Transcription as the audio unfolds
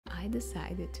I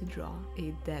decided to draw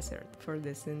a desert for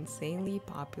this insanely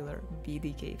popular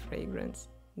BDK fragrance.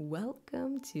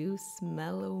 Welcome to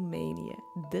Smellomania.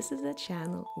 This is a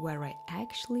channel where I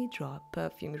actually draw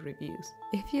perfume reviews.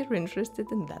 If you're interested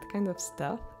in that kind of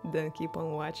stuff, then keep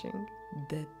on watching.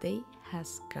 The day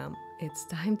has come. It's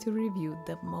time to review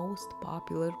the most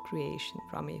popular creation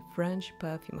from a French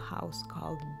perfume house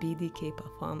called BDK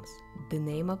Perfumes. The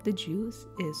name of the juice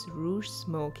is Rouge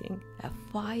Smoking, a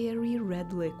fiery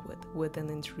red liquid with an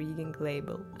intriguing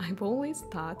label. I've always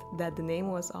thought that the name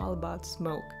was all about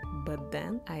smoke, but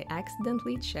then I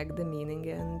accidentally checked the meaning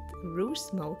and Rouge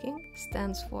Smoking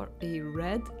stands for a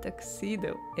red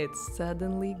tuxedo. It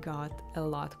suddenly got a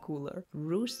lot cooler.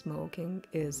 Rouge Smoking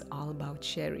is all about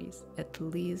cherries. At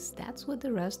least that's what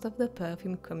the rest of the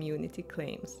perfume community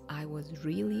claims. I was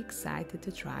really excited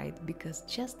to try it because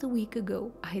just a week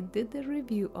ago I did a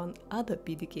review on other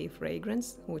BDK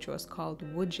fragrance which was called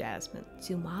Wood Jasmine.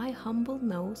 To my humble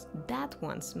nose, that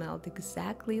one smelled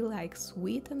exactly like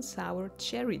sweet and sour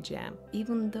cherry jam,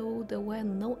 even though there were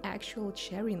no actual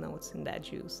cherry notes in that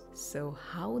juice. So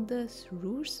how does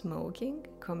Rouge Smoking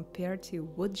compare to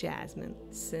Wood Jasmine,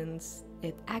 since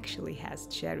it actually has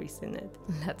cherries in it?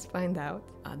 Let's find out.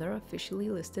 Other officially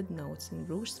listed notes in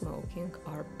Rouge Smoking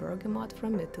are bergamot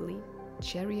from Italy,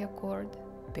 cherry accord,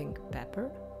 pink pepper,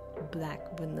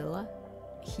 black vanilla,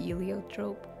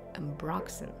 heliotrope,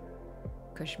 ambroxan,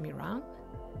 cashmeran,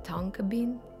 tonka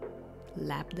bean,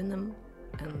 labdanum,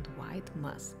 and white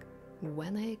musk.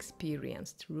 When I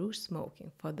experienced Rouge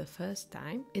Smoking for the first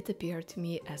time, it appeared to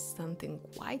me as something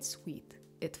quite sweet.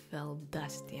 It felt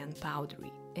dusty and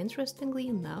powdery. Interestingly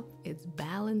enough, it's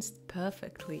balanced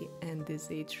perfectly and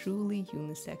is a truly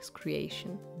unisex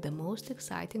creation. The most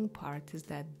exciting part is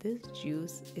that this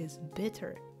juice is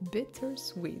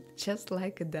bittersweet, just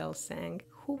like Adele sang.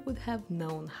 Who would have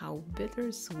known how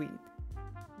bittersweet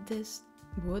this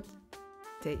would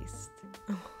taste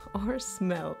or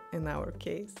smell in our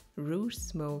case? Rouge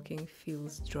Smoking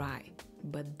feels dry,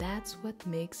 but that's what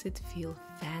makes it feel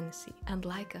fancy and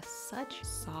like a such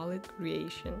solid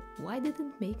creation. Why did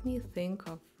it make me think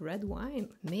of red wine?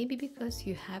 Maybe because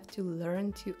you have to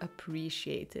learn to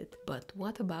appreciate it. But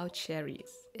what about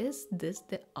cherries? Is this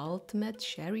the ultimate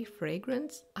cherry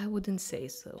fragrance? I wouldn't say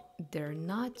so. They're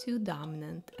not too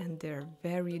dominant and they're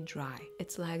very dry.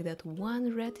 It's like that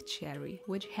one red cherry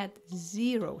which had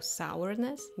zero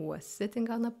sourness was sitting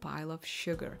on a pile of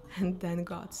sugar and then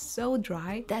got so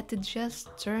dry that it just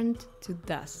turned to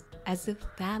dust, as if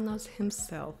Thanos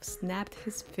himself snapped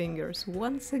his fingers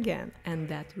once again and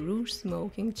that Rouge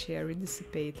Smoking cherry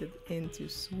dissipated into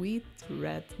sweet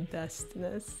red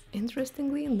dustiness.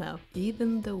 Interestingly enough,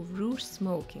 even though Rouge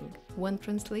Smoking, when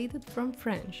translated from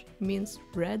French, means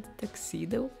red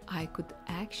tuxedo, I could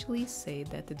actually say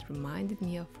that it reminded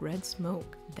me of red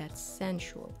smoke, that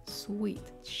sensual,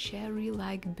 sweet,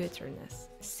 cherry-like bitterness.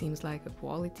 Seems like a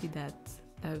quality that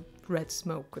a red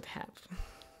smoke could have.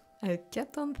 I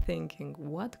kept on thinking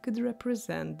what could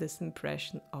represent this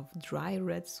impression of dry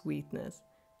red sweetness,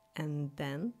 and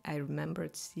then I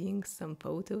remembered seeing some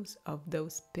photos of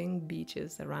those pink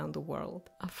beaches around the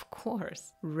world. Of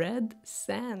course, red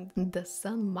sand. The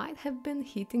sun might have been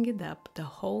heating it up the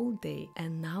whole day,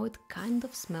 and now it kind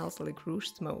of smells like Rouge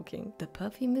Smoking. The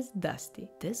perfume is dusty.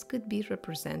 This could be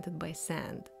represented by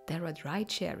sand. There are dry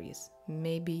cherries,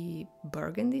 maybe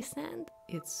burgundy sand.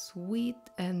 It's sweet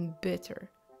and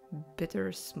bitter.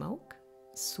 Bitter smoke?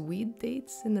 Sweet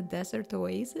dates in a desert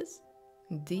oasis?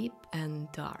 Deep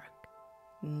and dark.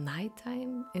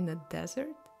 Nighttime in a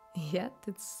desert? Yet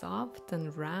it's soft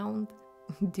and round.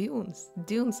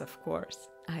 Dunes of course.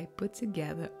 I put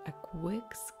together a quick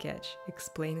sketch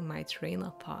explaining my train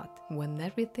of thought. When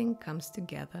everything comes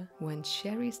together, when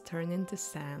cherries turn into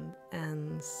sand,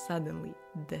 and suddenly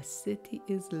the city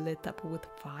is lit up with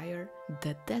fire,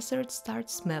 the desert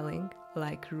starts smelling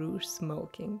like Rouge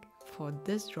Smoking. For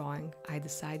this drawing, I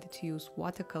decided to use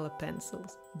watercolor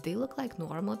pencils. They look like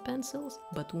normal pencils,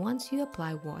 but once you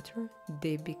apply water,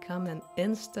 they become an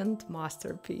instant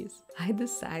masterpiece. I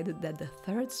decided that the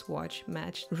third swatch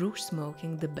matched Rouge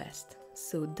Smoking the best.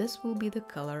 So this will be the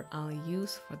color I'll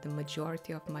use for the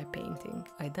majority of my painting.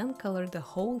 I then colored the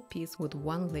whole piece with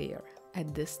one layer.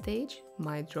 At this stage,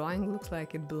 my drawing looks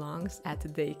like it belongs at a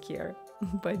daycare.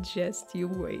 But just you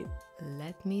wait.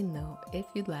 Let me know if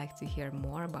you'd like to hear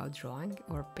more about drawing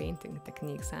or painting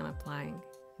techniques I'm applying.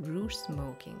 Rouge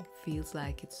Smoking feels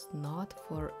like it's not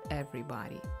for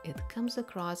everybody. It comes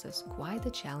across as quite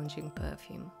a challenging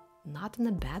perfume. Not in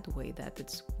a bad way that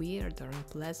it's weird or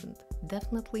unpleasant.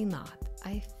 Definitely not.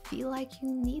 I feel like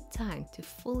you need time to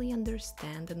fully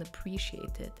understand and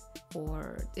appreciate it,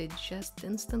 or it just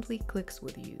instantly clicks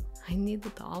with you. I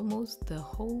needed almost the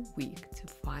whole week to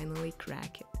finally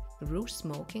crack it. Rouge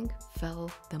Smoking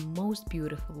felt the most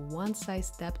beautiful once I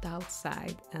stepped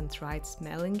outside and tried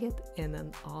smelling it in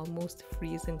an almost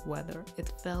freezing weather.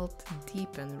 It felt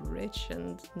deep and rich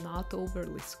and not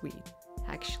overly sweet.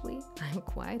 Actually, I'm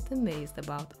quite amazed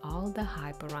about all the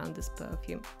hype around this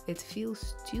perfume. It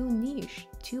feels too niche,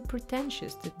 too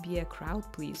pretentious to be a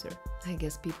crowd pleaser. I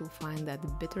guess people find that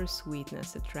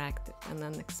bittersweetness attractive and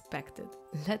unexpected.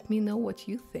 Let me know what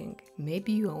you think.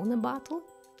 Maybe you own a bottle?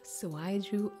 So I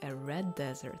drew a red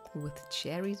desert with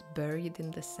cherries buried in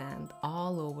the sand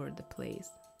all over the place,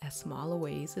 a small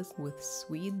oasis with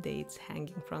sweet dates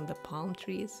hanging from the palm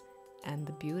trees, and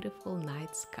the beautiful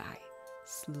night sky,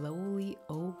 slowly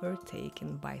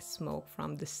overtaken by smoke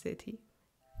from the city.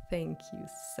 Thank you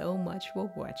so much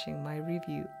for watching my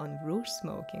review on Rouge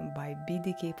Smoking by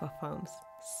BDK Perfumes.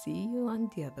 See you on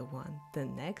the other one the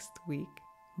next week.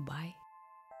 Bye.